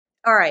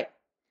All right.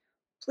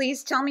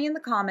 Please tell me in the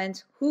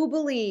comments who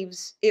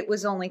believes it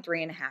was only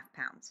 3.5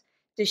 pounds.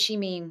 Does she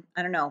mean,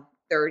 I don't know,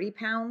 30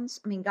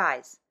 pounds? I mean,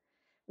 guys,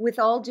 with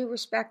all due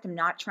respect, I'm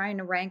not trying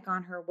to rank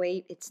on her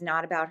weight. It's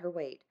not about her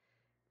weight.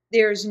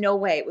 There's no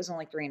way it was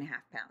only 3.5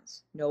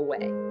 pounds. No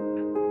way.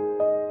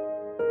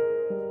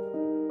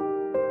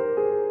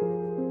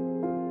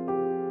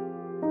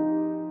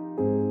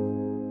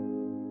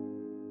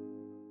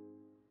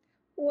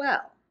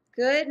 Well,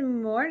 good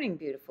morning,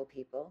 beautiful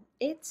people.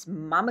 It's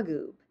Mama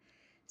Goob.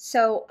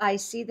 So I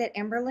see that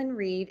Amberlynn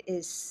Reed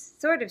is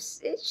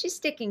she's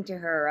sticking to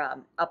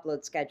her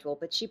upload schedule,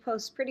 but she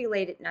posts pretty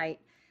late at night.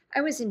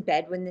 I was in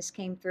bed when this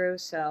came through,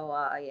 so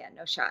yeah,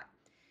 no shot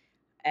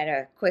at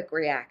a quick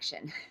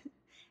reaction.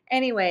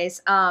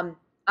 Anyways,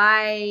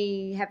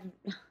 I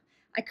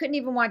couldn't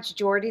even watch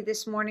Jordy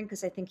this morning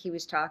because I think he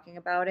was talking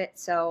about it.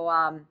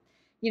 So,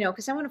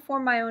 because I want to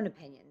form my own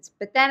opinions,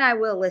 but then I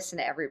will listen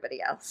to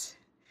everybody else.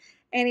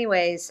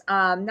 Anyways,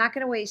 not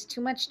going to waste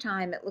too much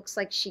time. It looks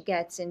like she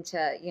gets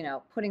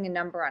into, putting a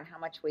number on how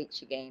much weight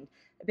she gained.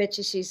 I bet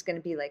you she's going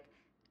to be like,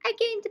 I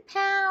gained a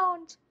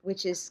pound,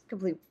 which is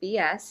complete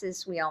BS,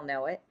 as we all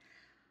know it.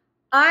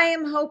 I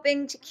am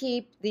hoping to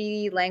keep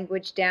the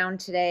language down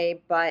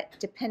today, but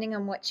depending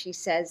on what she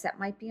says, that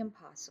might be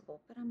impossible,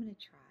 but I'm going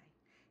to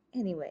try.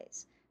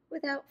 Anyways,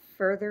 without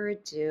further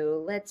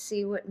ado, let's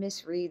see what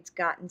Miss Reed's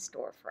got in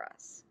store for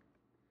us.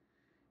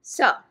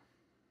 So,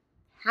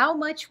 how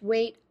much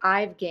weight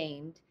I've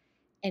gained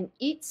and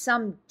eat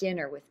some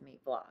dinner with me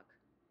vlog.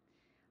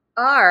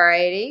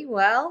 Alrighty,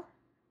 well,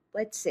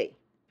 let's see.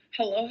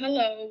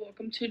 Hello,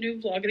 welcome to a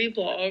new vloggity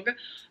vlog.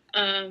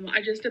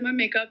 I just did my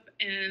makeup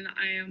and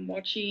I am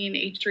watching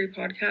H3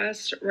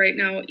 podcast. Right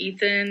now,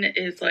 Ethan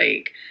is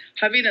like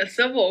having a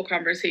civil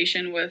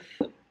conversation with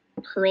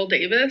Pearl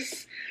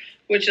Davis,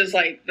 which is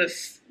like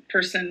this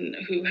person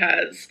who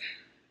has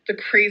the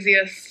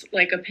craziest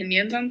like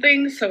opinions on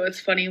things. So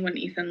it's funny when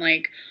Ethan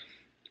like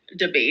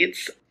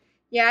debates.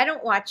 Yeah, I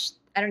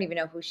don't even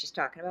know who she's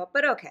talking about,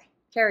 but okay,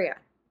 carry on.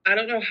 I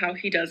don't know how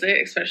he does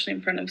it, especially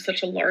in front of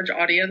such a large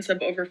audience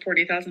of over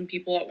 40,000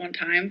 people at one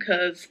time,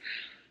 because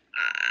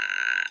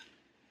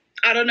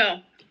I don't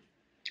know.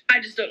 I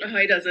just don't know how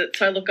he does it,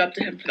 so I look up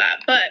to him for that.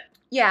 But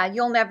yeah,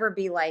 you'll never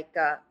be like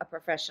a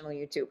professional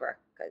YouTuber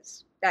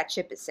because that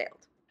ship has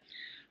sailed.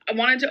 I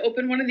wanted to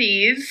open one of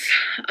these.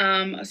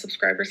 A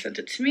subscriber sent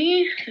it to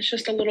me. It's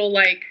just a little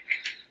like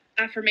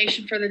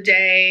affirmation for the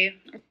day.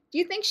 Do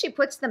you think she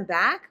puts them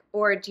back,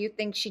 or do you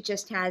think she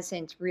just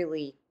hasn't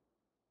really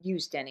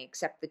used any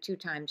except the 2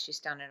 times she's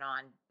done it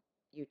on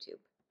YouTube?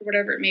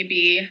 Whatever it may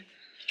be.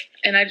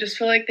 And I just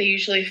feel like they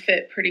usually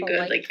fit pretty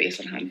good, like based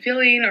on how I'm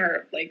feeling,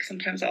 or like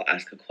sometimes I'll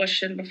ask a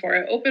question before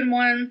I open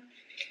one.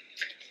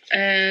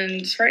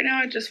 And right now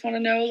I just want to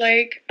know,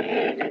 like,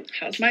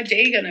 how's my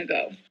day gonna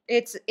go?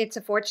 It's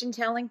a fortune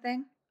telling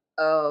thing.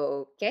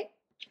 Okay.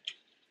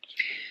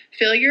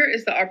 Failure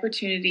is the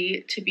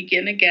opportunity to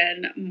begin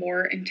again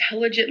more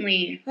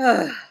intelligently.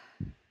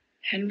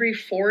 Henry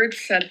Ford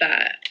said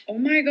that. Oh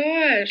my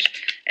gosh.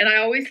 And I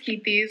always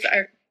keep these.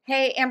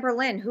 Hey,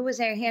 Amberlynn, who is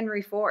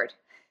Henry Ford?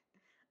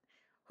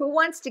 Who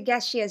wants to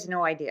guess she has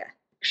no idea?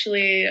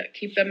 Actually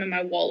keep them in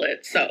my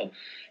wallet. So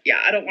yeah,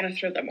 I don't want to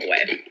throw them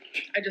away.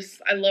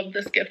 I love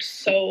this gift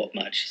so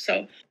much.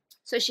 So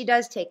she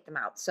does take them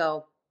out.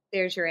 So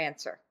there's your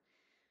answer.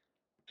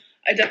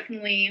 I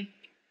definitely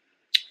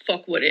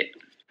fuck with it.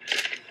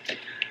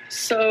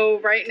 So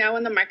right now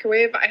in the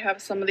microwave, I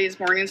have some of these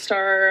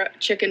Morningstar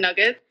chicken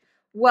nuggets.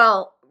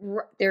 Well,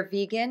 they're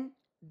vegan.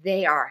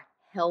 They are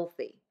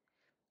healthy.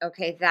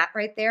 Okay, that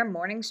right there,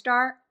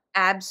 Morningstar,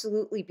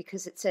 absolutely,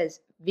 because it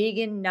says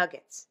vegan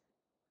nuggets.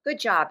 Good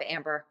job,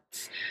 Amber.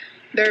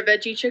 They're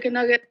veggie chicken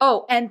nuggets.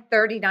 Oh, and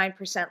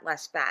 39%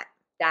 less fat.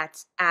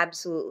 That's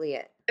absolutely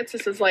it.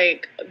 This has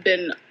like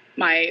been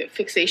my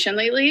fixation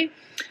lately.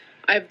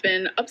 I've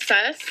been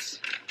obsessed.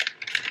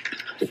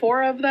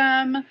 4 of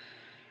them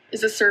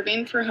is a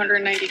serving for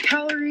 190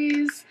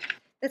 calories.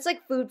 That's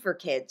like food for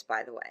kids,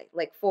 by the way.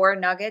 Like 4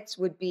 nuggets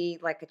would be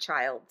like a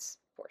child's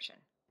portion.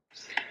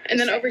 And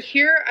then over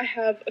here, I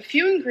have a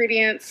few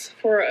ingredients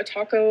for a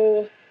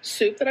taco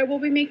soup that I will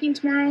be making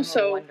tomorrow. Oh,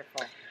 so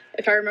wonderful.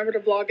 If I remember to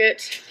vlog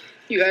it,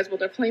 you guys will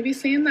definitely be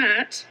seeing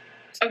that.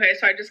 Okay,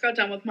 so I just got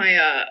done with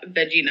my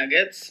veggie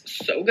nuggets.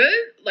 So good.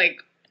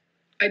 Like,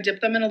 I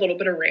dipped them in a little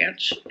bit of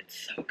ranch.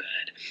 It's so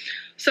good.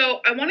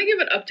 So I want to give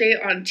an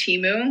update on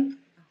Temu.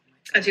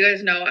 As you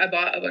guys know, I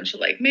bought a bunch of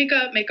like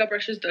makeup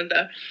brushes,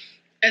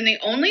 and the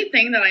only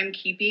thing that I'm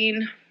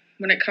keeping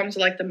when it comes to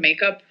like the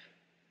makeup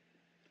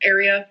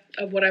area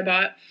of what I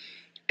bought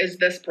is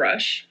this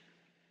brush.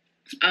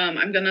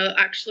 I'm gonna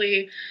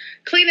actually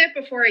clean it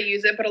before I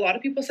use it, but a lot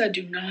of people said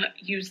do not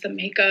use the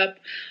makeup.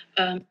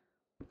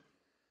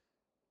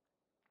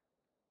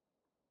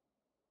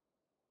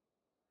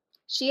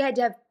 She had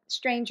to have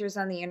strangers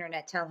on the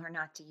internet tell her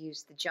not to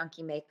use the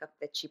junky makeup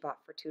that she bought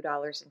for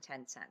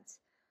 $2.10.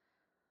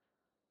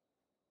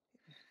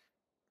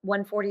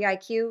 140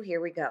 IQ,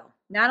 here we go.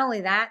 Not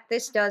only that,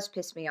 this does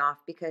piss me off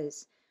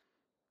because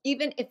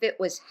even if it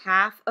was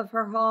half of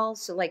her haul,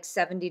 so like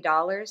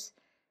 $70,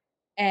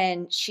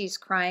 and she's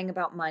crying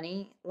about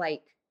money,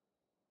 like,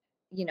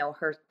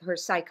 her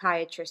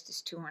psychiatrist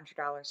is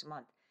 $200 a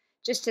month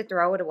just to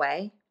throw it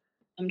away.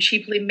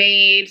 Cheaply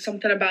made,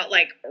 something about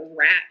like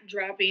rat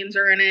droppings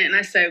are in it. And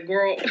I said,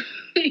 girl,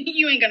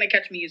 you ain't gonna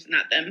catch me using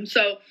that then.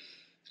 So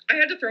I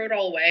had to throw it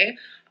all away.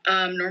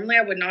 Normally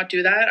I would not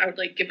do that. I would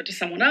like give it to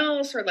someone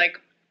else, or like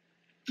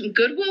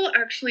Goodwill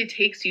actually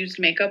takes used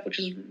makeup, which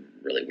is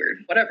really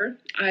weird. Whatever.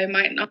 I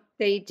might not.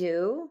 They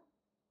do.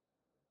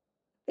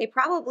 They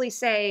probably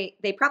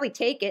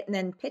take it and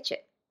then pitch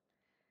it.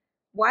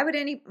 Why would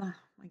oh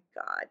my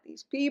God,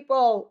 these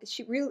people.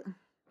 She really,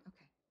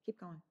 okay, keep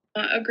going.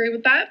 Agree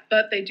with that,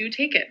 but they do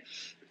take it.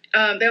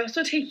 They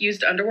also take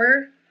used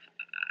underwear.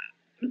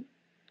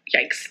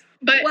 Yikes.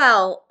 But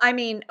well, I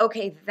mean,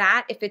 okay,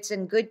 that if it's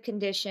in good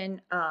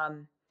condition,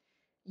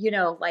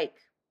 like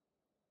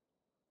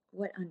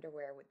what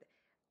underwear would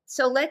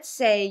so let's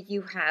say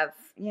you have,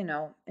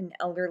 an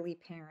elderly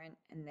parent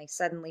and they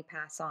suddenly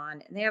pass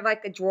on and they have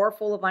like a drawer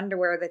full of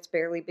underwear that's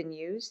barely been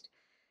used.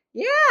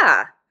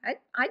 Yeah,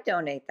 I'd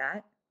donate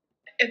that.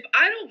 If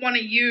I don't want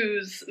to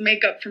use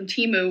makeup from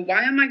Temu,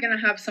 why am I going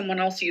to have someone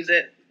else use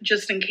it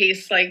just in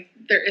case like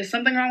there is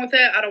something wrong with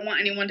it? I don't want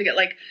anyone to get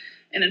like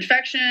an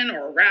infection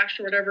or a rash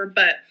or whatever,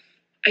 but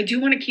I do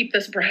want to keep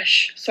this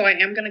brush, so I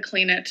am going to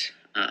clean it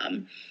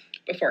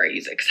before I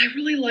use it because I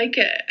really like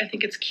it. I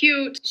think it's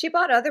cute. She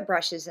bought other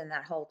brushes in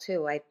that hole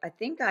too. I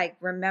think I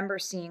remember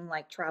seeing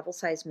like travel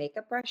size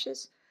makeup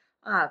brushes.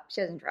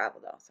 She doesn't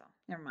travel though, so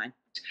never mind.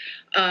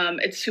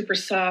 It's super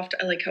soft.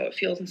 I like how it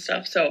feels and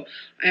stuff. So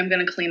I am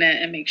going to clean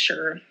it and make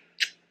sure,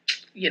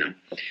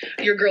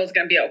 your girl's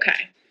going to be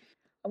okay.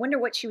 I wonder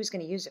what she was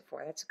going to use it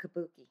for. That's a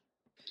kabuki.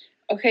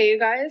 Okay, you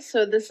guys,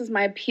 so this is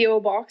my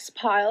P.O. box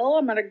pile.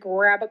 I'm going to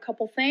grab a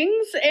couple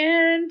things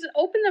and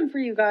open them for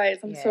you guys.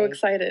 I'm so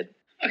excited.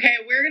 Okay,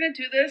 we're going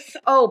to do this.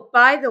 Oh,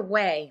 by the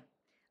way,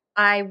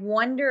 I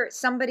wonder,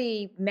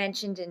 somebody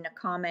mentioned in a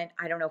comment,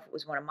 I don't know if it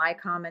was one of my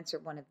comments or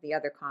one of the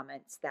other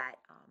comments, that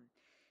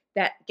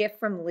that gift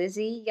from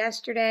Lizzie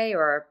yesterday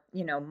or,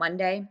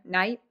 Monday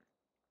night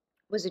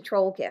was a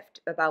troll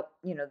gift about,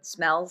 the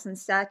smells and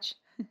such.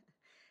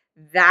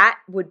 That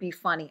would be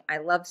funny. I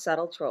love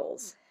subtle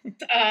trolls.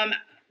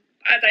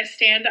 As I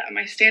stand at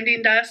my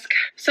standing desk.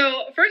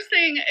 So first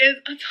thing is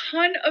a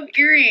ton of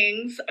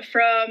earrings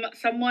from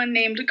someone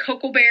named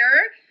Coco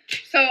Bear.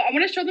 So I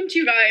want to show them to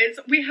you guys.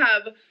 We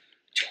have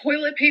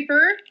toilet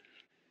paper.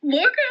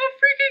 Look how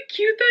freaking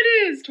cute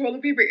that is.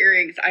 Toilet paper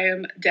earrings. I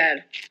am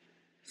dead.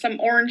 Some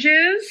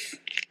oranges,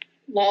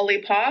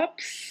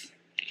 lollipops.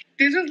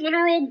 These are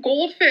literal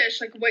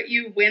goldfish, like what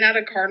you win at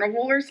a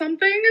carnival or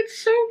something. It's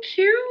so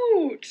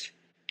cute.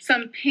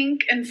 Some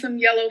pink and some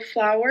yellow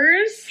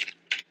flowers,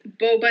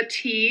 boba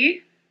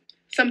tea,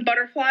 some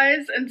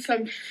butterflies, and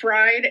some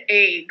fried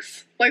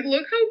eggs. Like,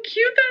 look how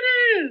cute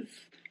that is.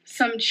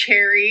 Some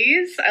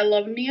cherries. I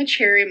love me a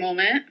cherry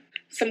moment.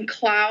 Some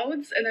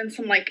clouds, and then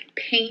some like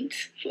paint.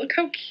 Look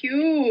how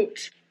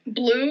cute.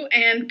 Blue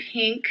and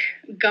pink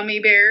gummy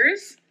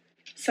bears.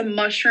 Some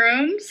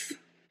mushrooms.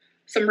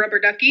 Some rubber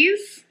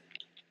duckies.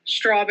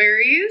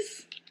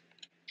 Strawberries.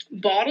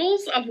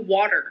 Bottles of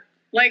water.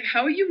 Like,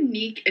 how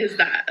unique is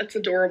that? That's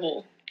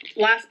adorable.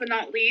 Last but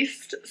not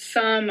least,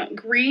 some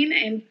green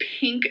and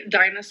pink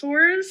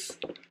dinosaurs.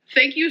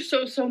 Thank you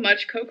so, so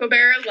much, Coco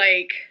Bear.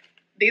 Like,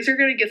 these are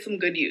going to get some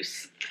good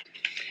use.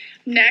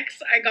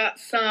 Next, I got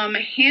some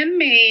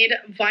handmade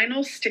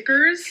vinyl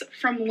stickers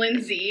from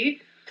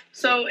Lindsay.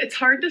 So it's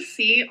hard to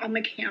see on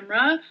the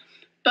camera,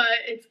 but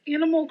it's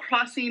Animal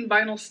Crossing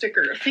vinyl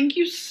sticker. Thank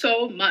you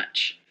so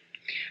much.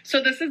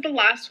 So this is the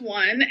last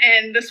one,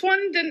 and this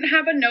one didn't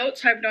have a note,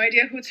 so I have no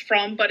idea who it's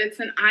from, but it's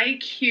an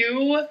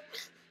IQ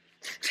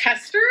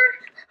tester.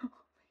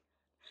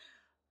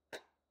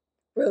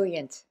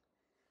 Brilliant.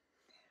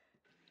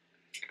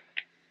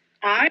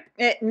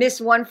 Miss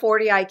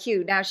 140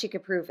 IQ. Now she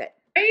could prove it.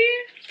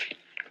 I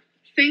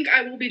think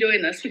I will be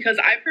doing this because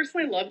I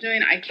personally love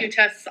doing IQ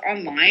tests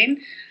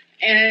online,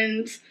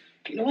 and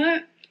you know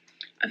what?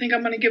 I think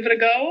I'm going to give it a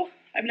go.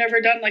 I've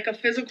never done like a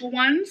physical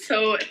one,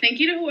 so thank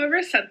you to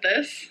whoever sent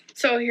this.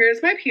 So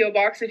here's my P.O.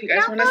 box if you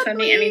guys want to send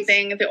me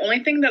anything. The only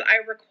thing that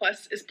I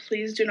request is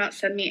please do not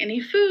send me any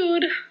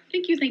food.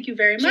 Thank you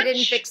very much. She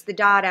didn't fix the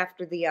dot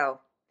after the O.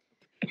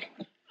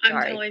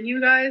 I'm telling you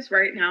guys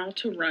right now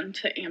to run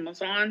to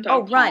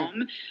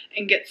Amazon.com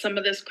and get some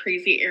of this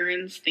Crazy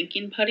Erin's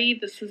thinking putty.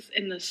 This is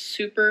in the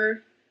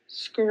Super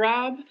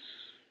Scrub.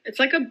 It's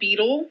like a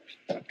beetle,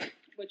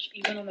 which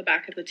even on the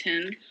back of the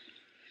tin,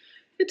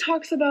 it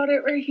talks about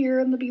it right here,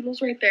 and the beetle's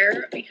right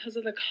there because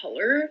of the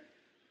color.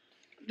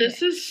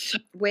 This is so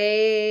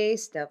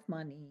waste of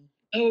money.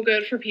 So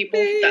good for people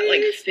that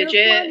like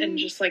fidget and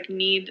just like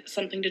need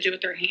something to do with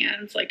their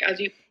hands. Like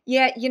as you.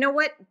 Yeah, you know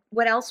what?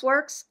 What else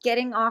works?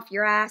 Getting off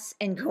your ass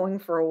and going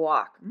for a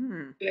walk.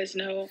 You guys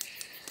know.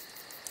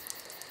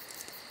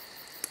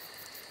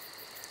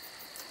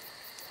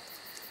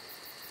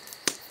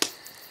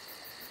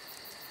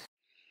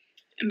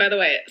 And by the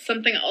way,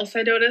 something else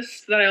I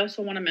noticed that I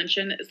also want to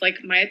mention is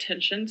like my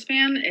attention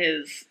span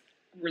is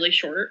really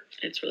short.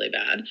 It's really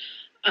bad.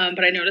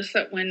 But I noticed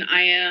that when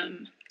I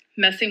am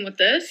messing with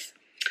this,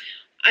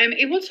 I'm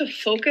able to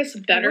focus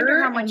better. I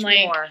wonder how much on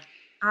like, more.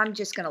 I'm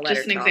just gonna let her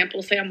just an talk.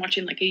 example, say I'm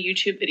watching like a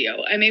YouTube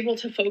video. I'm able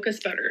to focus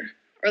better,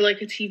 or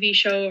like a TV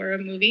show or a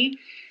movie.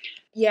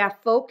 Yeah,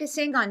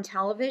 focusing on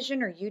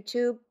television or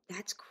YouTube,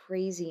 that's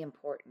crazy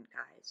important,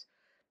 guys.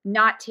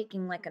 Not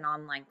taking like an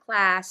online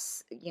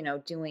class, you know,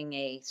 doing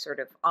a sort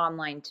of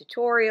online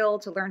tutorial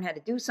to learn how to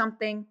do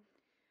something.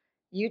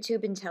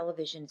 YouTube and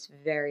television is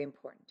very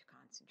important to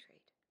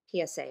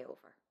concentrate. PSA over.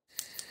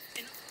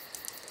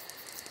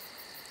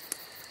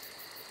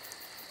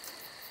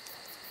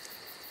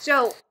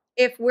 So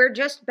if we're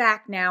just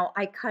back now,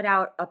 I cut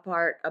out a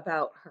part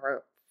about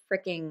her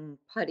freaking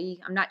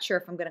putty. I'm not sure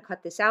if I'm going to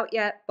cut this out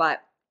yet,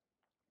 but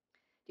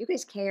do you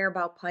guys care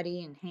about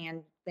putty and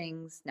hand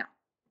things? No.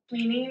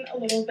 Cleaning a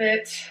little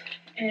bit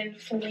in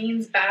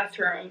Feline's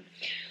bathroom.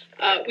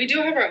 We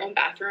do have our own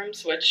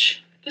bathrooms,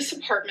 which this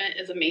apartment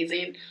is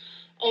amazing.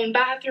 Own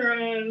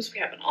bathrooms, we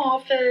have an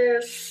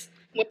office.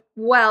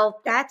 Well,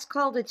 that's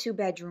called a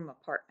 2-bedroom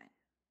apartment.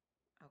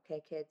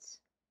 Okay, kids?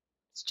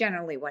 It's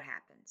generally what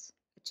happens.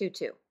 A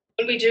 2-2.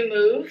 When we do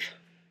move,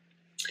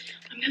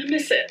 I'm going to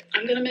miss it.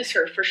 I'm going to miss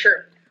her for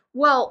sure.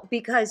 Well,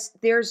 because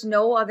there's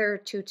no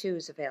other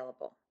 2-2s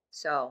available.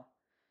 So,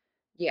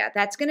 yeah,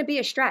 that's going to be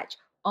a stretch.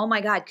 Oh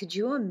my God, could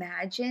you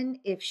imagine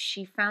if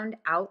she found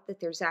out that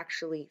there's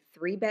actually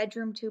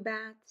 3-bedroom, 2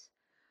 baths?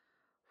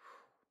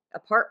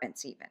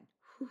 Apartments even.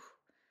 Whew.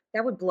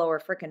 That would blow her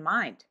freaking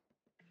mind.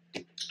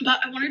 But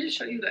I wanted to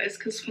show you guys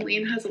because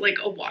Feline has like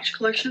a watch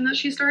collection that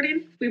she's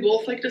starting. We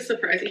both like to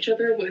surprise each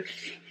other with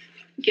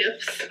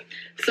gifts.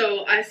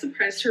 So I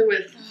surprised her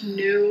with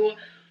new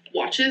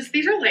watches.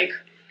 These are like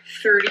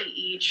 30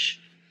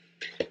 each.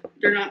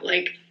 They're not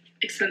like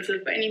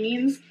expensive by any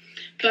means.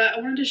 But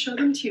I wanted to show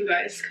them to you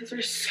guys because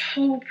they're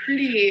so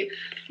pretty.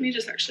 Let me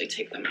just actually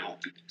take them out.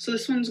 So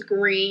this one's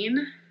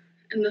green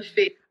in the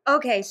face.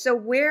 Okay, so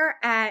we're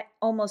at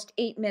almost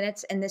 8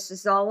 minutes, and this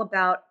is all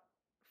about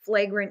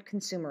flagrant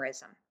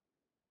consumerism.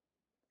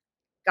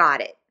 Got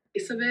it. The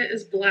face of it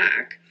is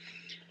black.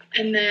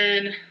 And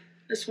then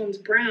this one's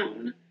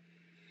brown.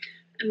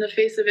 And the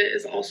face of it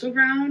is also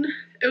brown.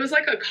 It was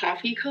like a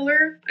coffee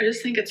color. I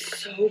just think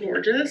it's so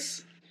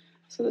gorgeous.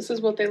 So this is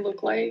what they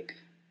look like.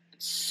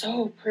 It's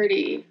so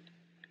pretty.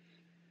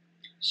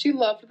 She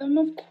loved them,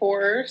 of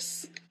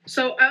course.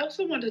 So I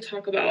also want to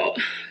talk about,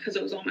 because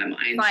it was on my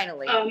mind.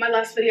 Finally. My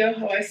last video,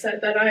 how I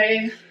said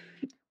that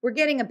We're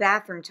getting a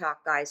bathroom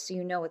talk, guys, so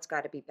you know it's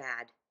got to be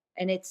bad.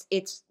 And it's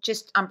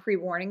just, I'm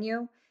pre-warning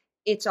you,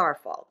 it's our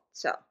fault.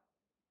 So,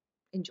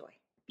 enjoy.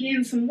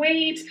 Gained some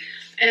weight,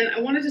 and I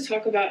wanted to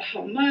talk about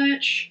how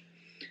much.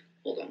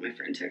 Hold on, my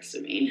friend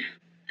texted me.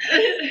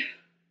 Oh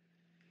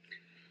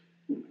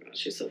my god,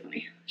 she's so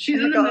funny. She's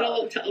in the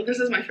middle of this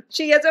is my friend.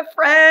 She has a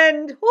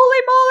friend.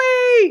 Holy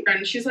moly!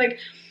 And she's like,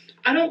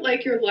 I don't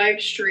like your live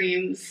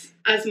streams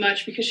as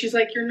much because she's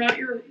like, you're not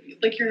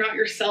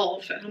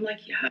yourself. And I'm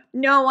like, yeah.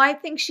 No, I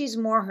think she's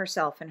more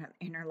herself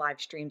in her live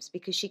streams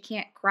because she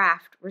can't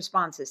craft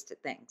responses to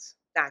things.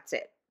 That's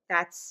it.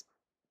 That's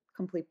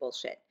complete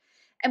bullshit.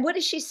 And what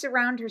does she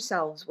surround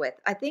herself with?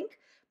 I think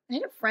I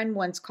had a friend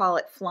once call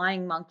it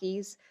flying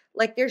monkeys.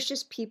 Like there's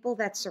just people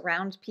that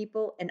surround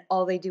people and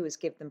all they do is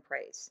give them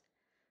praise.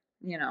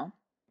 You know?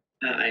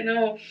 I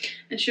know.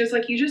 And she was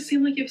like, you just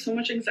seem like you have so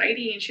much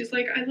anxiety. And she's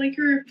like, I like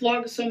your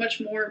vlogs so much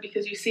more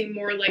because you seem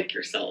more like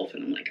yourself.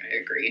 And I'm like, I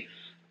agree.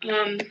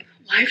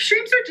 Live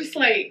streams are just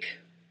like,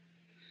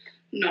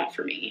 not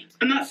for me.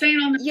 I'm not saying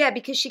on the... Yeah,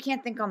 because she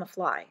can't think on the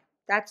fly.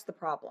 That's the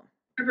problem.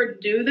 Never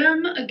do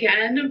them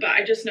again, but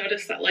I just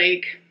noticed that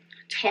like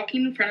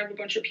talking in front of a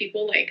bunch of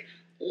people like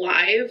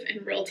live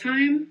in real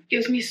time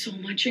gives me so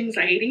much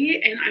anxiety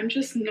and I'm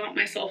just not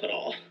myself at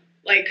all.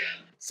 Like...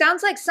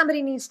 Sounds like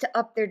somebody needs to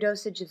up their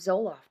dosage of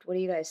Zoloft. What do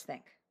you guys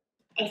think?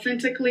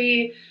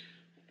 Authentically,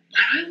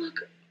 why do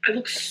I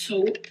look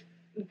so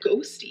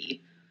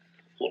ghosty.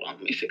 Hold on,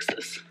 let me fix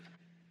this.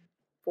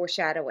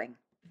 Foreshadowing.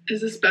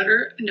 Is this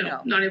better?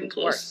 No, not even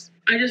close. Worse.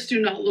 I just do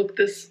not look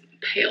this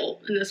pale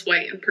and this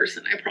white in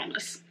person, I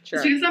promise. Sure.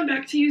 It's because I'm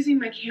back to using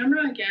my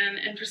camera again,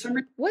 and for some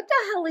reason... What the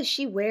hell is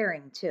she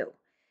wearing, too?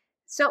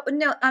 So,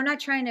 no, I'm not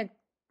trying to...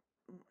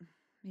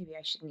 Maybe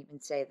I shouldn't even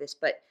say this,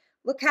 but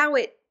look how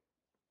it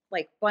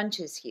like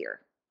bunches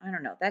here. I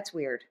don't know. That's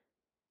weird.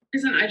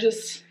 Reason I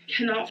just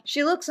cannot.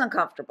 She looks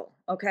uncomfortable.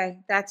 Okay.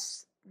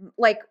 That's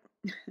like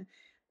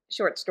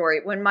short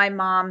story. When my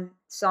mom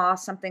saw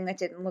something that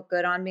didn't look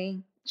good on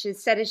me, she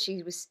said it,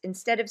 she was,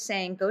 instead of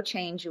saying, go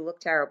change, you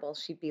look terrible.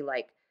 She'd be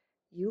like,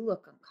 you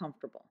look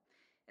uncomfortable.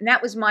 And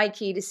that was my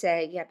key to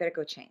say, yeah, better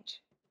go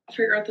change.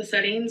 Figure out the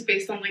settings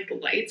based on like the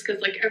lights.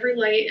 Cause like every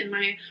light in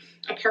my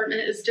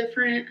apartment is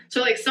different. So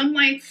like some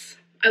lights,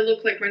 I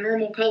look like my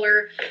normal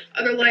color.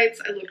 Other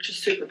lights, I look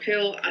just super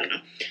pale. I don't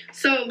know.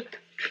 So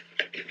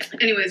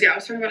anyways, yeah, I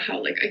was talking about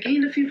how like I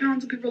gained a few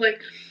pounds and people were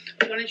like,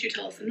 Why don't you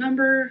tell us the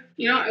number?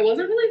 You know, I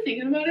wasn't really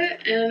thinking about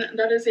it, and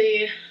that is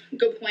a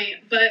good point.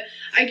 But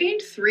I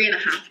gained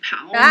 3.5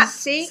 pounds. Ah,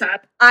 see?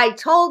 I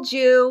told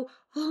you.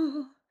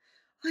 Oh,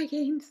 I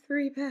gained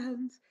 3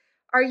 pounds.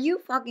 Are you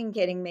fucking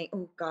kidding me?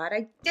 Oh, God,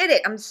 I did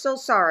it. I'm so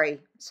sorry.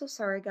 I'm so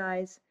sorry,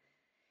 guys.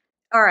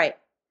 All right.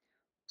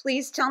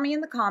 Please tell me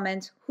in the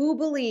comments who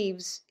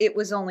believes it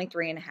was only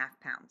 3.5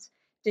 pounds.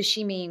 Does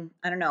she mean,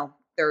 I don't know,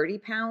 30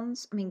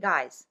 pounds? I mean,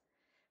 guys,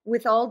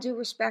 with all due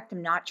respect,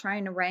 I'm not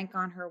trying to rank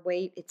on her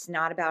weight. It's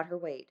not about her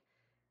weight.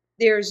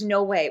 There's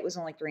no way it was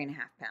only 3.5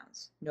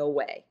 pounds. No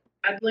way.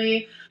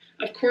 Sadly,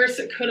 of course,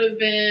 it could have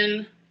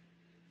been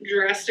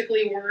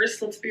drastically worse.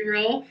 Let's be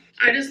real.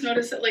 I just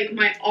noticed that like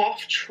my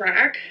off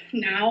track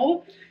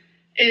now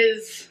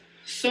is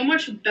so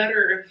much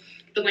better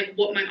than like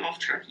what my off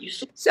track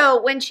used to.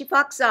 So when she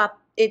fucks up,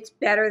 it's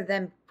better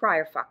than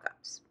prior fuck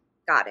ups.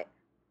 Got it.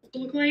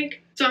 Look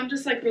like. So I'm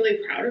just like really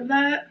proud of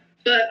that.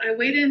 But I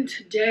weighed in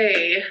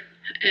today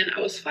and I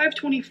was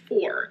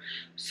 524.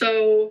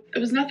 So it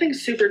was nothing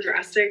super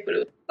drastic, but it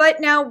was. But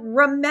now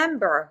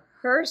remember,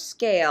 her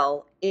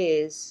scale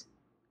is,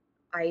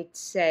 I'd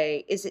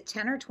say, is it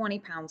 10 or 20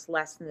 pounds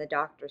less than the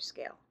doctor's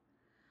scale?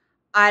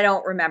 I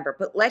don't remember,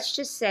 but let's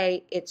just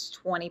say it's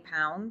 20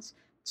 pounds.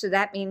 So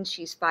that means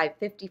she's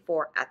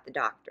 554 at the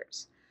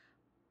doctor's.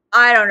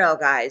 I don't know,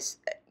 guys.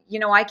 You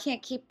know, I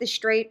can't keep this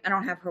straight. I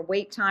don't have her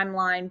weight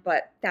timeline,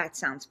 but that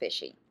sounds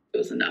fishy. It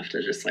was enough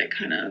to just like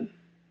kind of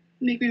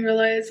make me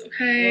realize,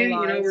 okay,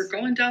 you know, we're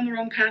going down the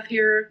wrong path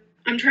here.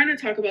 I'm trying to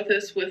talk about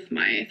this with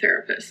my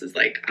therapist. Is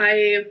like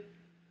I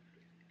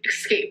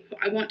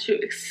want to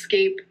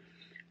escape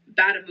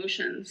bad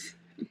emotions.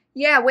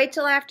 Yeah, wait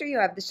till after you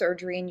have the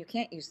surgery and you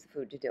can't use the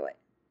food to do it.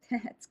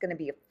 It's going to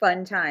be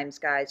fun times,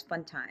 guys,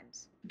 fun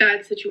times.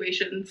 Bad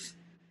situations.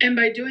 And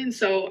by doing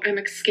so, I'm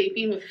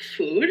escaping with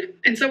food.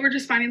 And so we're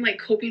just finding like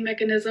coping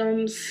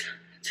mechanisms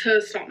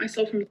to stop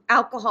myself from.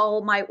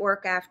 Alcohol might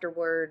work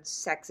afterwards,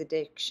 sex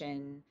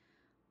addiction.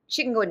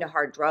 She can go into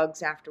hard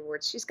drugs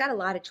afterwards. She's got a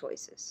lot of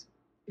choices.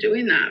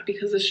 Doing that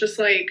because it's just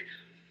like,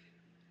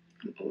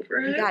 I'm over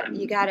it.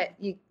 You got it.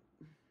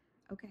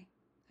 Okay.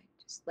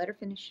 Just let her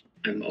finish.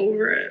 I'm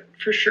over it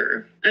for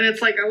sure. And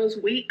it's like I was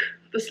weak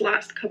this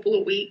last couple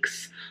of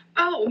weeks.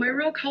 Oh, my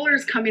real color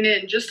is coming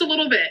in just a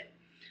little bit.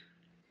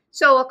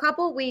 So a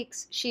couple of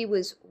weeks she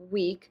was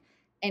weak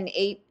and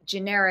ate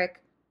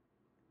generic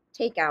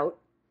takeout,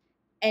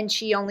 and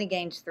she only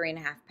gained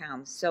 3.5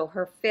 pounds. So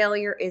her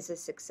failure is a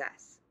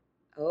success.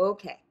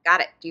 Okay,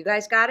 got it. Do you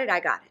guys got it? I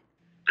got it.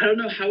 I don't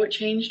know how it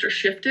changed or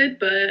shifted,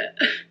 but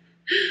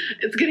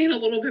it's getting a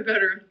little bit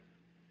better.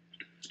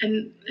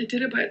 And it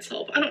did it by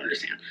itself. I don't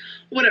understand.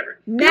 Whatever.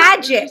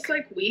 Magic. I'm just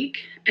like weak,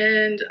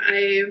 and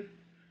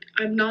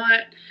I'm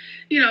not,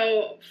 you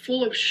know,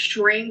 full of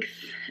strength.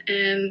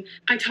 And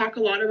I talk a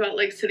lot about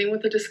like sitting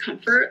with the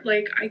discomfort.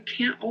 Like I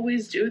can't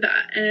always do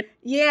that. And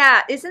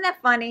yeah, isn't that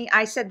funny?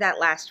 I said that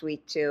last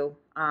week too.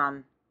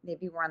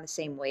 Maybe we're on the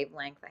same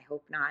wavelength. I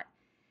hope not.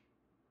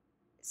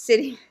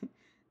 Sitting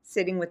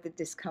with the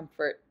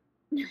discomfort.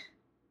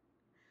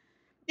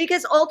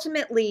 Because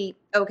ultimately,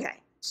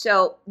 okay,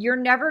 so you're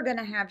never going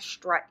to have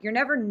stress. You're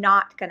never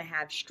not going to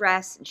have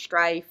stress and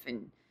strife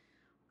and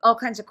all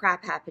kinds of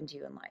crap happen to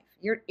you in life.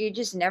 You're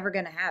just never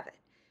going to have it.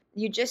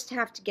 You just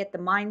have to get the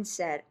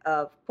mindset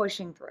of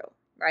pushing through,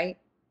 right?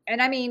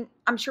 And I mean,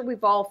 I'm sure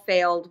we've all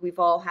failed. We've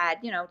all had,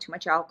 you know, too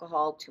much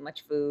alcohol, too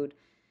much food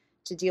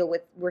to deal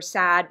with. We're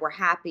sad, we're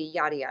happy,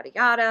 yada, yada,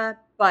 yada.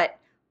 But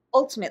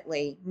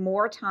ultimately,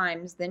 more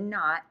times than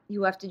not,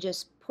 you have to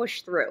just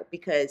push through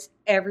because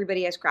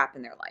everybody has crap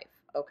in their life,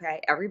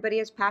 okay? Everybody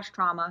has past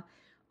trauma.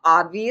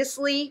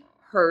 Obviously,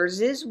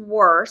 hers is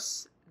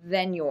worse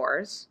than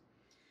yours.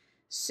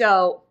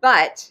 So,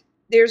 but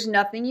there's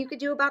nothing you could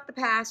do about the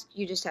past.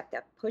 You just have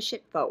to push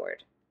it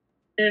forward.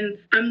 And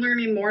I'm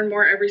learning more and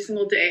more every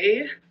single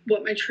day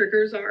what my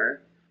triggers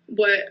are.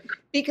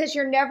 Because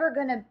you're never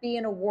going to be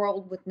in a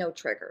world with no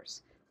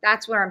triggers.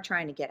 That's what I'm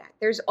trying to get at.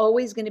 There's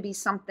always going to be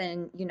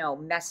something, you know,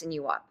 messing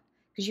you up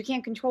because you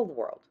can't control the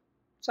world.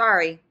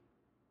 Sorry.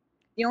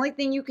 The only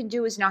thing you can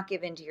do is not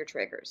give in to your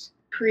triggers.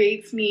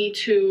 Creates me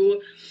to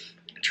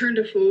turn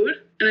to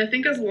food. And I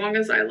think as long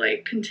as I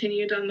like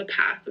continue down the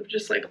path of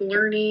just like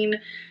learning,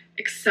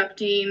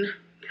 accepting,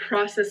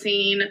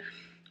 processing,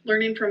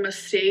 learning from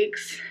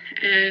mistakes,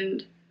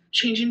 and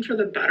changing for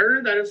the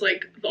better, that is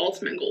like the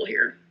ultimate goal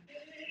here.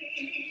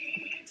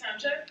 Time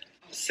check?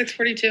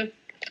 6:42.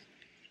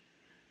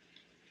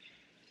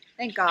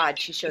 Thank God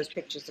she shows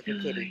pictures of her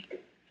kitty.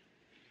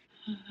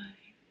 Hi.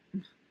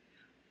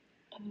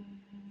 Oh,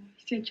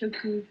 such a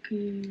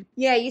cookie.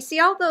 Yeah, you see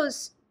all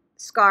those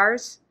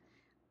scars?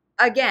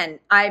 Again,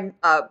 I'm,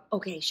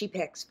 okay, she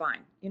picks,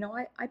 fine. You know,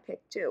 I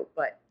pick too,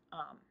 but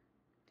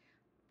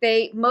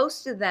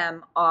most of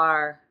them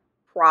are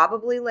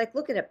probably like,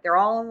 look at it, they're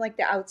all on like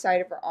the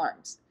outside of her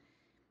arms.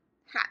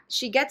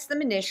 She gets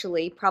them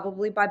initially,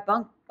 probably by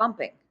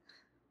bumping.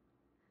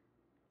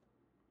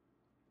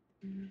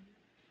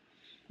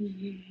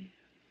 Yeah.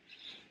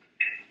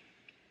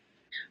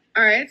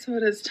 All right, so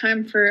it is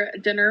time for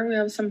dinner. We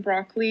have some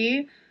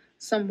broccoli,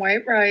 some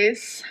white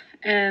rice,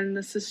 and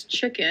this is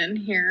chicken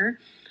here.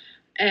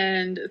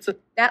 And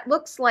that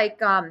looks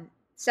like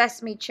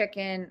sesame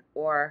chicken,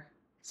 or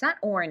it's not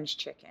orange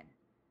chicken.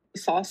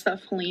 Sauce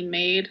that Helene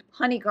made.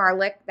 Honey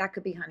garlic, that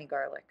could be honey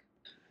garlic.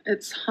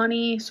 It's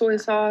honey, soy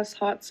sauce,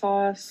 hot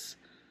sauce,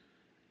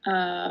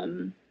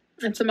 and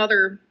some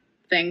other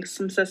things,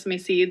 some sesame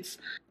seeds.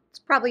 It's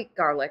probably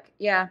garlic.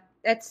 Yeah,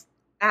 that's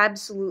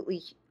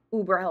absolutely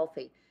uber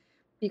healthy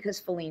because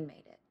Feline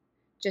made it,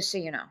 just so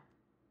you know.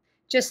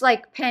 Just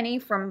like Penny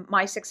from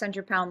My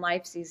 600-Pound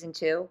Life Season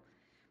 2,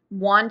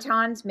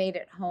 wontons made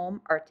at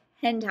home are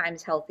 10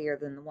 times healthier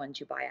than the ones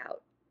you buy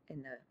out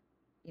in the,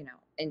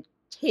 in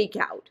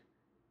takeout.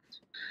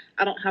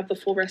 I don't have the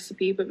full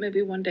recipe, but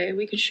maybe one day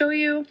we could show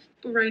you.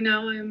 Right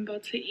now I am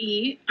about to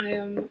eat. I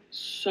am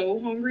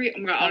so hungry. Oh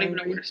my God, I don't even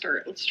know where to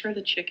start. Let's try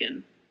the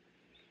chicken.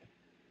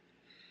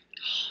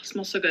 Oh, it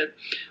smells so good.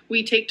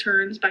 We take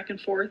turns back and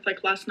forth.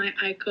 Like last night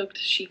I cooked,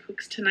 she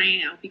cooks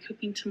tonight. I'll be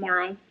cooking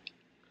tomorrow.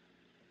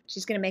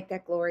 She's going to make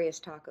that glorious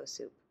taco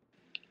soup.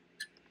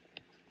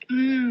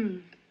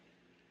 Mmm.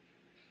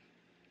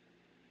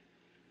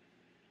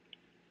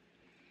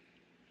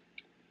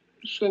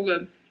 So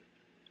good.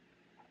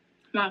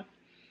 Wow.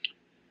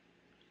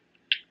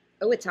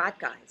 Oh, it's hot,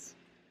 guys.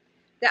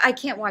 I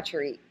can't watch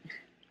her eat.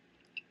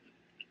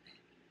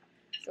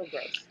 So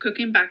gross.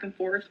 Cooking back and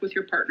forth with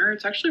your partner,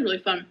 it's actually really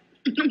fun.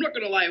 I'm not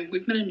going to lie,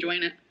 we've been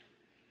enjoying it.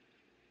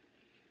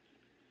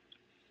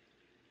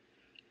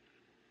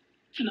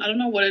 And I don't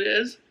know what it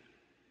is.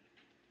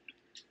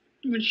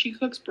 When she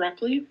cooks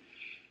broccoli,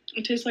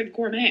 it tastes like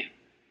gourmet.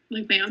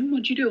 Like, ma'am,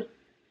 what'd you do?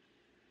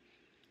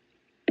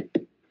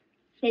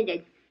 So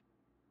good.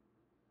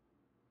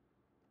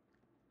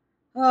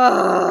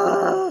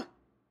 Oh.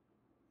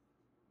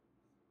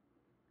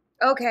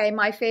 Okay,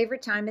 my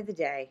favorite time of the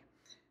day.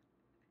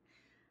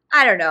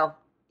 I don't know.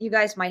 You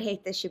guys might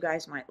hate this. You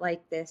guys might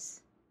like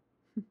this.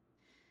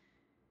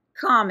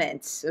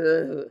 Comments.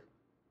 Ugh.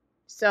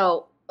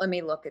 So let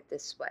me look at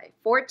this way.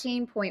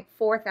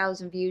 14.4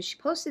 thousand views. She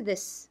posted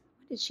this.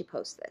 When did she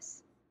post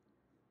this?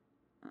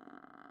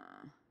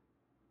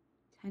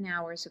 10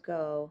 hours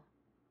ago.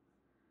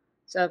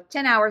 So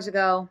 10 hours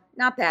ago,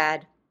 not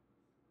bad.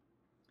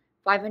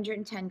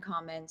 510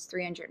 comments,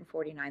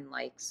 349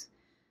 likes.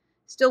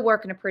 Still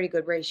working a pretty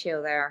good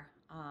ratio there.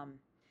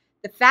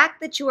 The fact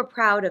that you are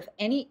proud of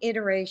any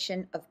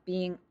iteration of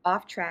being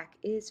off track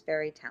is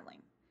very telling.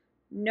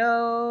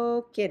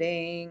 No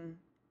kidding.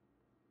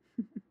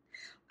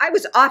 I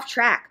was off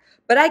track,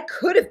 but I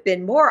could have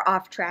been more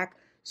off track,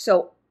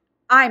 so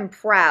I'm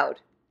proud.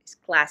 It's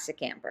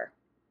classic Amber.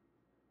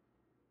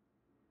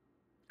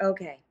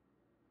 Okay.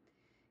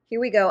 Here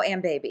we go,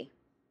 Baby.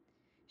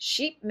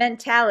 Sheep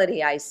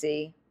mentality, I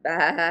see.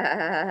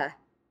 Bah.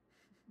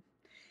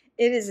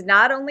 It is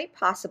not only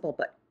possible,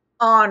 but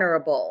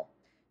honorable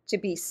to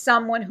be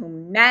someone who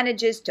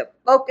manages to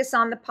focus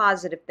on the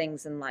positive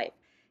things in life.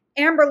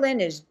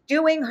 Amberlynn is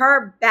doing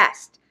her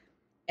best,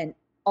 and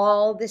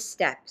all the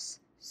steps,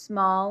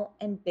 small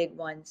and big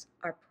ones,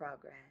 are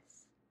progress.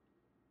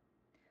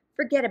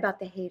 Forget about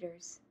the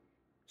haters.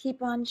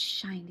 Keep on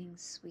shining,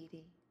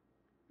 sweetie.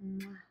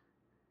 Mwah.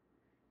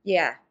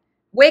 Yeah.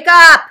 Wake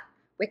up!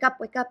 Wake up,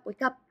 wake up,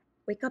 wake up,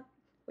 wake up,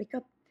 wake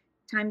up.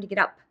 Time to get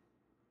up.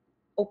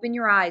 Open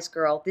your eyes,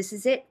 girl. This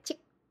is it. Tick,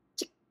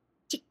 tick,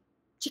 tick,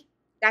 tick.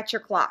 That's your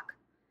clock.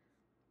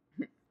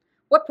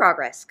 What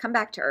progress? Come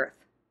back to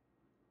earth.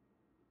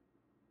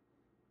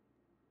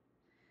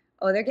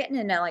 Oh, they're getting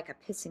into like a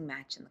pissing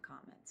match in the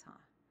comments, huh?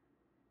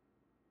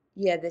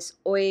 Yeah, this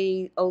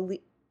Otilla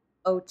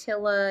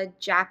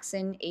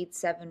Jackson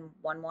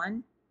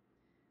 8711.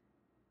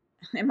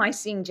 Am I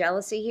seeing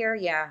jealousy here?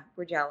 Yeah,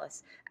 we're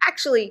jealous.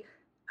 Actually,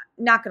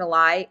 not gonna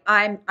lie,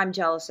 I'm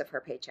jealous of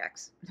her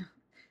paychecks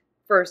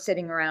for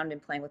sitting around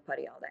and playing with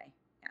Putty all day.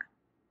 Yeah.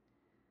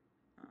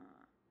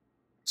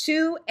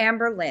 To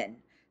Amberlynn,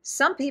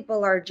 some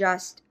people are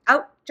just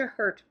out to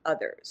hurt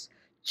others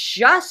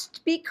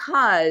just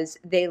because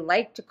they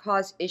like to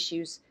cause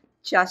issues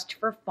just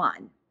for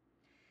fun.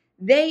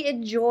 They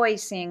enjoy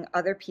seeing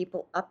other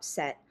people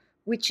upset,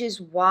 which is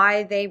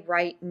why they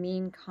write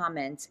mean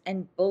comments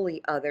and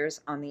bully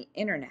others on the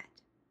internet.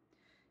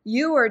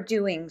 You are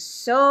doing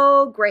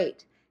so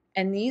great,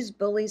 and these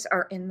bullies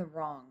are in the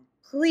wrong.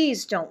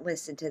 Please don't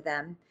listen to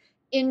them.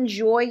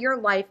 Enjoy your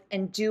life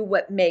and do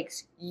what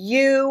makes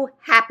you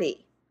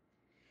happy.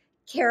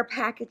 Care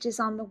package is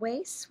on the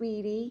way,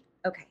 sweetie.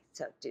 Okay,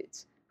 so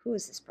dudes, who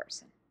is this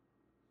person?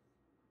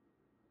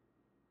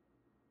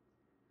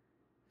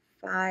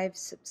 5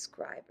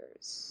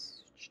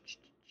 subscribers.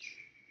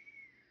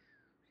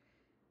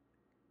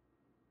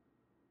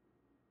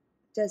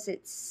 Does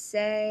it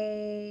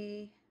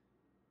say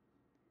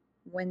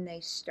when they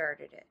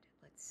started it?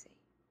 Let's see.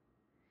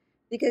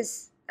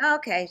 Because,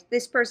 okay,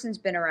 this person's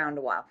been around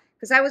a while.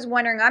 Because I was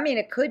wondering, I mean,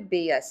 it could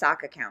be a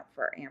sock account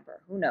for Amber.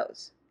 Who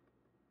knows?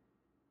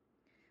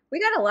 We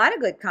got a lot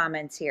of good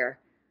comments here.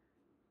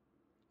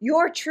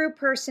 Your true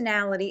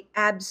personality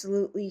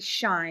absolutely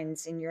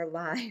shines in your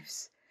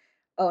lives.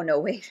 Oh, no,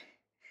 wait.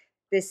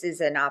 This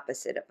is an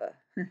opposite of a.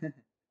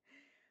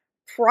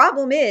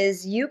 Problem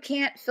is, you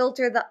can't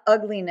filter the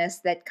ugliness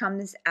that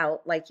comes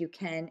out like you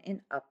can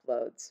in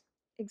uploads.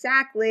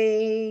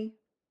 Exactly.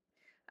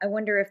 I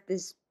wonder if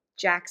this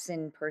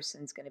Jackson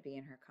person's going to be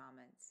in her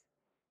comments.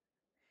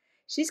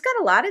 She's got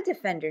a lot of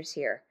defenders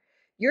here.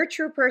 Your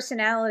true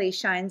personality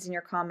shines in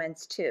your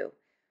comments too.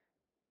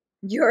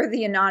 You're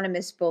the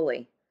anonymous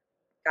bully.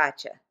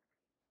 Gotcha.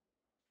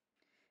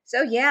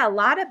 So yeah, a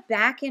lot of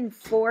back and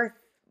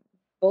forth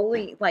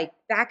bully, like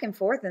back and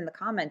forth in the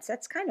comments.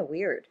 That's kind of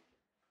weird.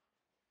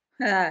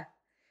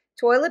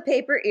 Toilet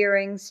paper,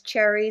 earrings,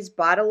 cherries,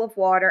 bottle of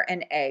water,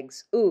 and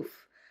eggs.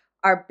 Oof.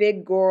 Our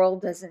big girl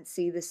doesn't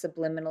see the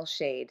subliminal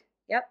shade.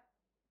 Yep.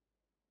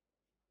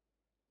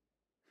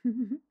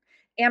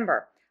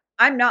 Amber,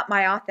 I'm not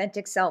my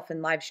authentic self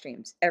in live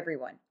streams.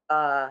 Everyone.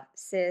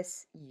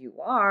 Sis, you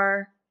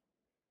are.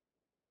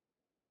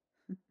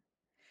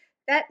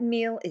 That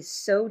meal is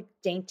so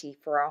dainty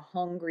for a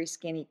hungry,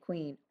 skinny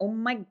queen. Oh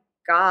my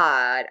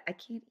God. I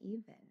can't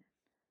even.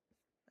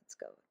 Let's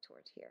go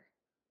towards here.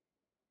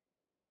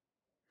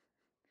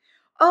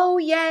 Oh,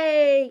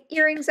 yay!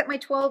 Earrings that my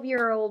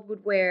 12-year-old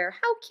would wear.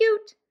 How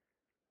cute.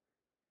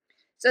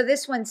 So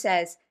this one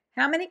says,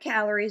 how many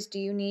calories do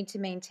you need to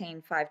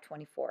maintain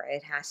 524?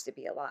 It has to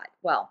be a lot.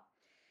 Well,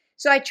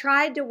 so I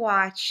tried to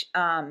watch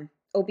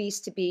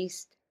Obese to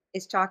Beast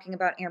is talking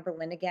about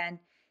Amberlynn again.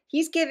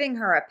 He's giving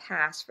her a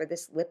pass for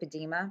this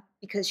lipedema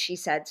because she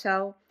said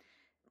so.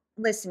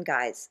 Listen,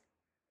 guys,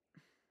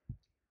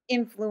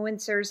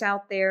 influencers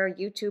out there,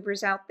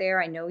 YouTubers out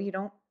there, I know you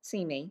don't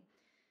see me.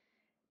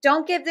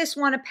 Don't give this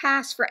one a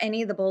pass for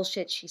any of the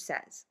bullshit she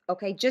says.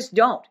 Okay, just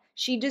don't.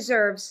 She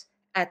deserves,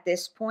 at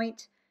this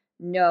point,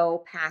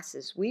 no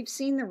passes. We've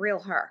seen the real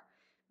her.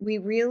 We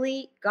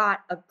really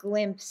got a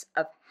glimpse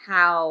of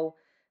how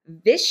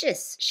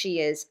vicious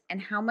she is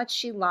and how much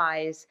she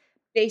lies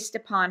based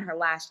upon her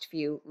last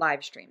few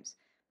live streams.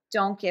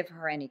 Don't give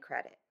her any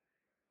credit.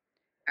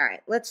 All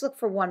right, let's look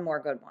for one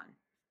more good one.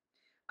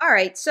 All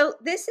right, so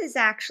this is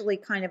actually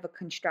kind of a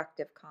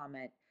constructive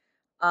comment.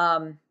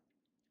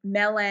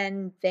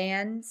 Melen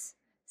Vans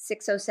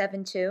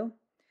 6072.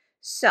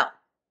 So,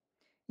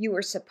 you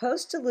were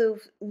supposed to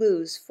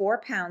lose 4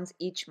 pounds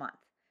each month,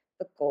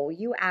 the goal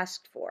you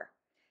asked for.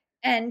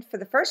 And for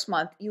the first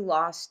month, you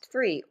lost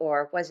 3,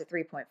 or was it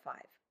 3.5?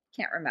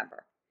 Can't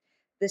remember.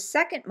 The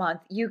second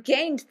month, you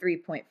gained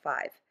 3.5.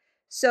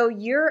 So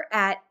you're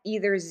at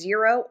either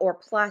 0 or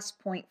plus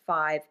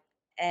 0.5,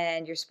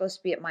 and you're supposed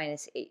to be at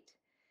minus 8.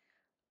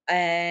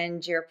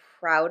 And you're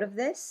proud of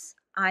this?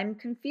 I'm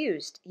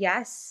confused.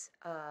 Yes,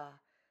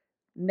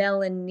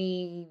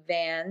 Melanie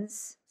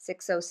Vans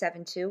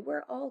 6072.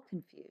 We're all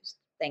confused.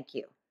 Thank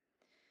you.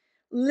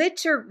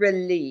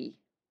 Literally,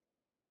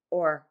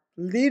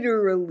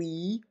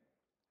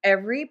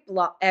 every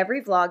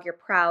vlog you're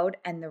proud,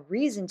 and the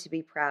reason to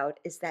be proud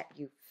is that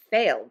you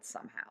failed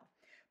somehow.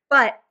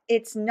 But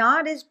it's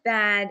not as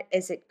bad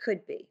as it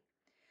could be.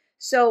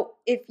 So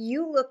if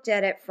you looked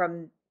at it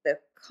from the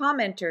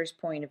commenter's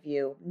point of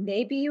view,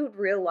 maybe you'd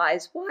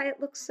realize why it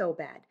looks so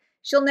bad.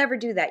 She'll never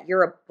do that.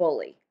 You're a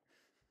bully.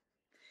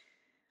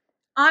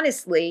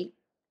 Honestly,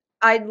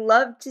 I'd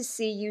love to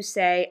see you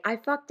say, I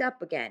fucked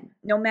up again.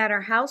 No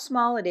matter how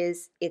small it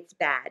is, it's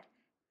bad.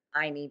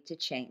 I need to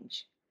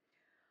change.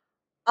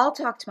 I'll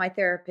talk to my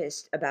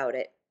therapist about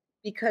it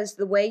because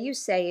the way you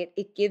say it,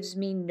 it gives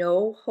me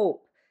no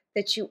hope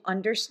that you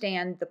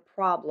understand the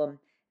problem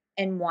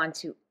and want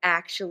to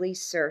actually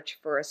search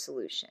for a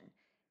solution.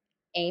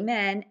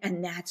 Amen.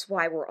 And that's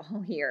why we're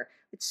all here.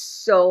 It's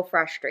so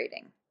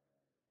frustrating.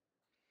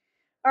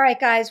 All right,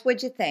 guys,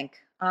 what'd you think?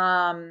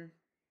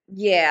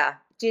 Yeah.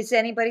 Does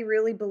anybody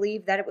really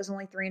believe that it was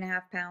only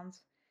 3.5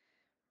 pounds?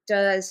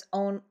 Does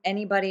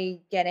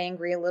anybody get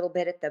angry a little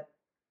bit at the,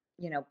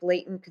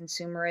 blatant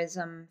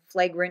consumerism,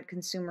 flagrant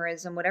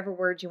consumerism, whatever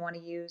word you want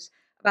to use,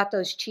 about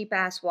those cheap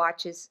ass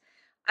watches?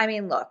 I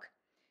mean, look,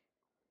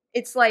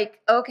 it's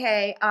like,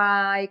 okay,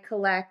 I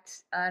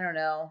collect, I don't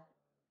know,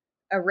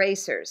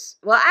 erasers.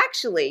 Well,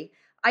 actually,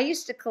 I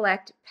used to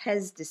collect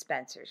Pez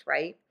dispensers,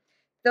 right?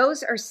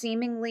 Those are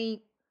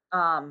seemingly,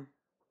 they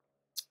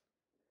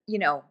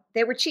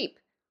were cheap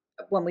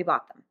when we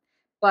bought them.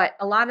 But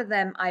a lot of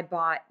them I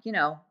bought,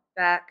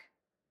 back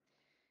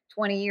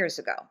 20 years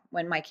ago.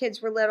 When my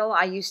kids were little,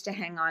 I used to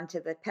hang on to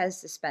the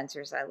Pez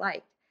dispensers I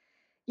liked.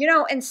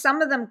 And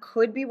some of them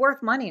could be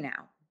worth money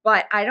now.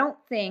 But I don't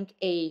think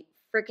a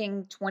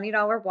freaking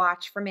 $20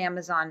 watch from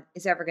Amazon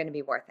is ever going to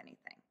be worth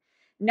anything.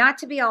 Not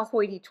to be all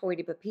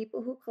hoity-toity, but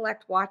people who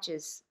collect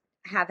watches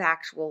have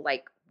actual,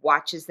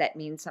 watches that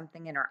mean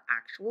something and are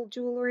actual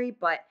jewelry.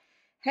 But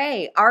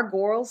hey, our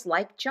girls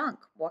like junk.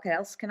 What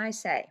else can I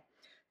say?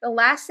 The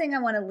last thing I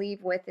want to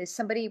leave with is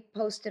somebody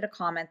posted a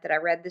comment that I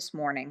read this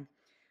morning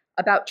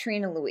about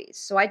Trina Louise.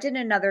 So I did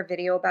another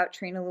video about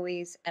Trina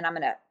Louise, and I'm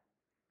going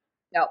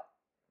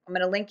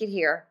to link it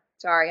here.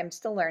 Sorry, I'm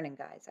still learning,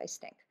 guys. I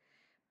stink.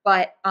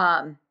 But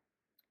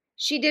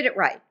she did it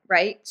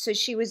right? So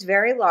she was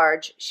very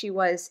large. She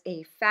was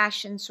a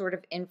fashion sort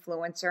of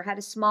influencer, had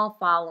a small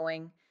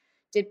following,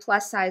 did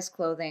plus size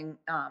clothing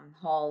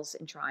hauls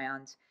and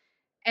try-ons.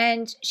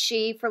 And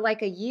she, for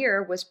like a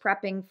year, was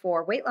prepping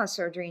for weight loss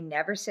surgery,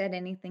 never said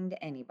anything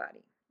to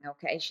anybody.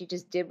 Okay. She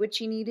just did what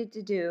she needed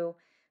to do,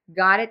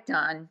 got it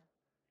done.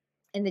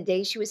 And the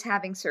day she was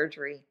having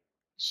surgery,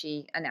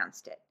 she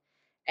announced it.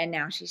 And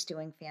now she's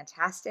doing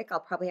fantastic. I'll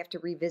probably have to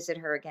revisit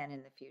her again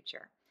in the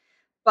future.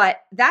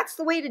 But that's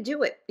the way to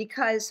do it,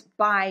 because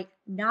by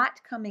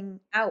not coming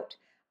out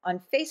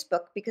on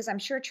Facebook, because I'm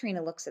sure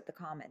Trina looks at the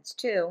comments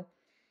too,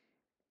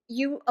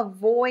 you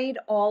avoid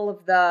all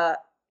of the,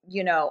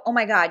 oh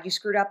my God, you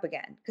screwed up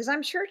again. Because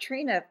I'm sure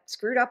Trina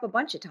screwed up a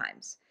bunch of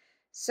times.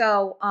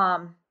 So,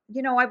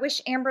 I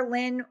wish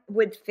Amberlynn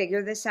would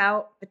figure this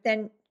out, but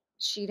then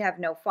she'd have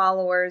no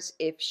followers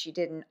if she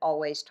didn't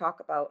always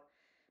talk about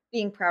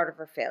being proud of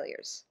her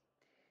failures.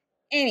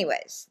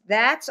 Anyways,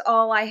 that's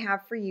all I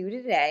have for you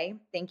today.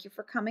 Thank you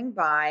for coming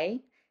by.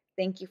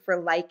 Thank you for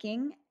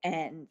liking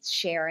and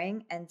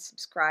sharing and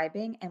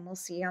subscribing, and we'll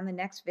see you on the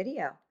next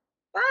video.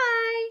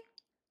 Bye.